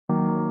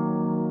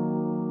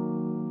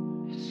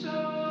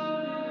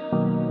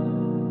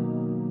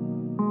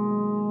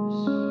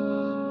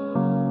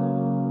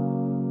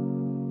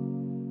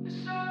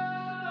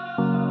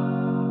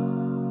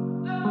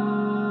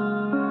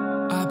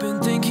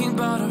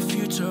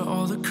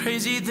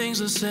crazy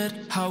things are said,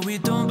 how we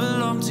don't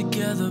belong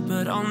together,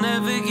 but I'll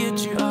never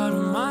get you out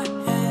of my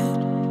head.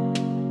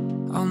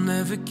 I'll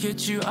never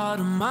get you out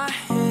of my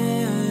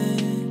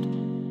head.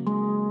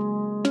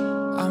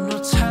 I'm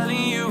not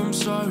telling you I'm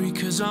sorry,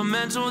 cause I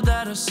meant all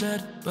that I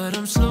said, but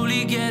I'm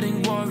slowly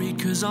getting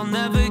worried, cause I'll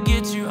never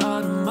get you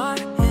out of my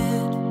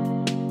head.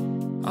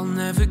 I'll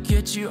never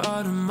get you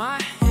out of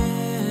my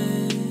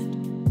head.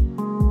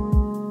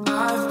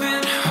 I've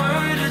been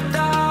hurt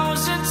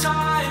 1,000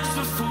 times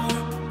before,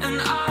 and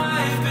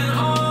I've been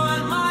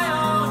on my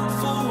own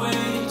for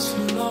way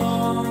too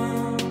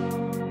long.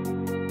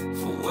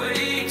 For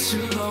way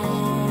too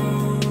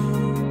long.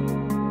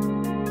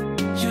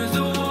 You're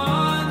the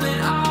one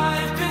that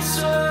I've been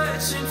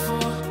searching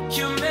for.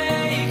 You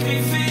make me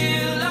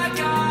feel like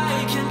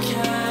I can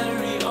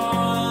carry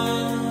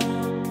on.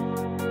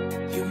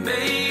 You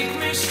make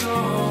me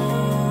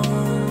strong.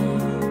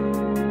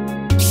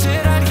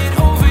 Said I'd get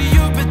over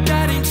you, but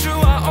that ain't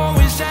true. I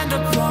always end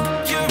up wrong.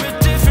 You're a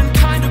different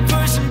kind of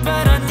person,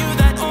 but I knew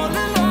that all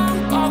along.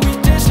 Are we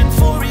destined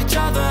for each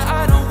other?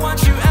 I don't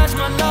want you as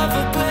my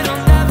lover, but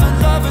I'll never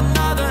love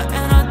another,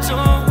 and I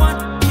don't want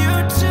you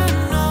to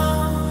know.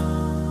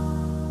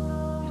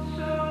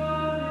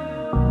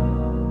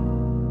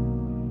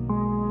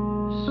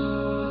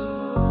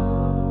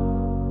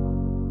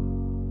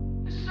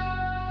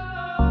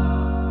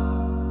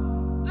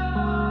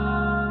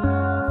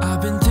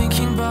 I've been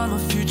thinking about my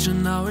future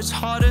now, it's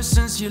harder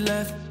since you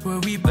left. Were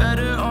we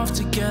better off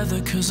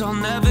together? Cause I'll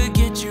never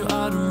get you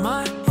out of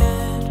my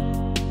head.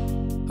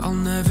 I'll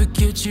never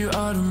get you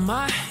out of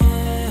my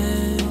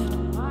head.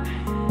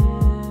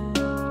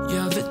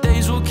 Yeah, the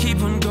days will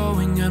keep on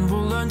going and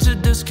we'll learn to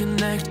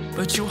disconnect,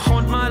 but you'll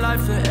haunt my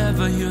life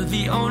forever. You're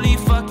the only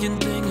fucking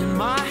thing in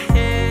my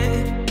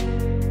head.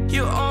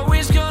 You're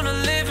always gonna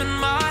live in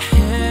my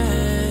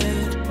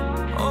head.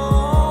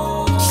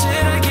 Oh,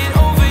 said I'd get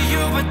over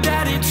you, but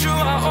that ain't true.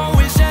 I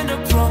always end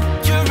up wrong.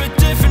 You're a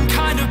different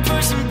kind of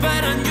person,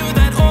 but I knew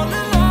that all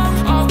along.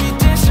 Are we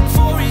destined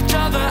for each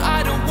other?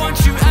 I don't want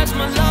you as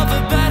my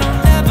lover, but I'll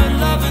never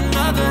love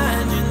another,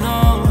 and you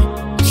know.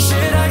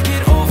 Said I'd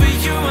get over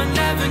you, I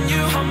never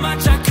knew how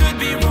much I could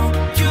be wrong.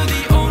 You're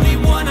the only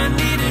one I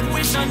needed,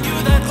 wish I knew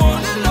that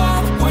all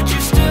along. Would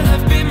you still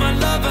have been my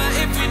lover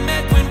if we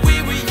met when we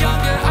were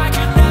younger? I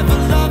could never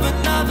love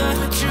another,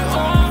 but you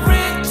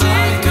already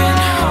been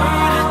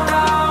hurt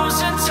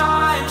 1,000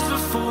 times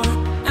before,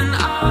 and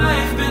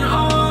I've been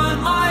on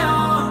my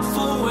own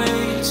for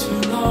way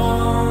too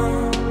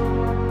long.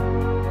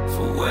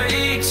 For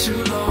way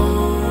too long.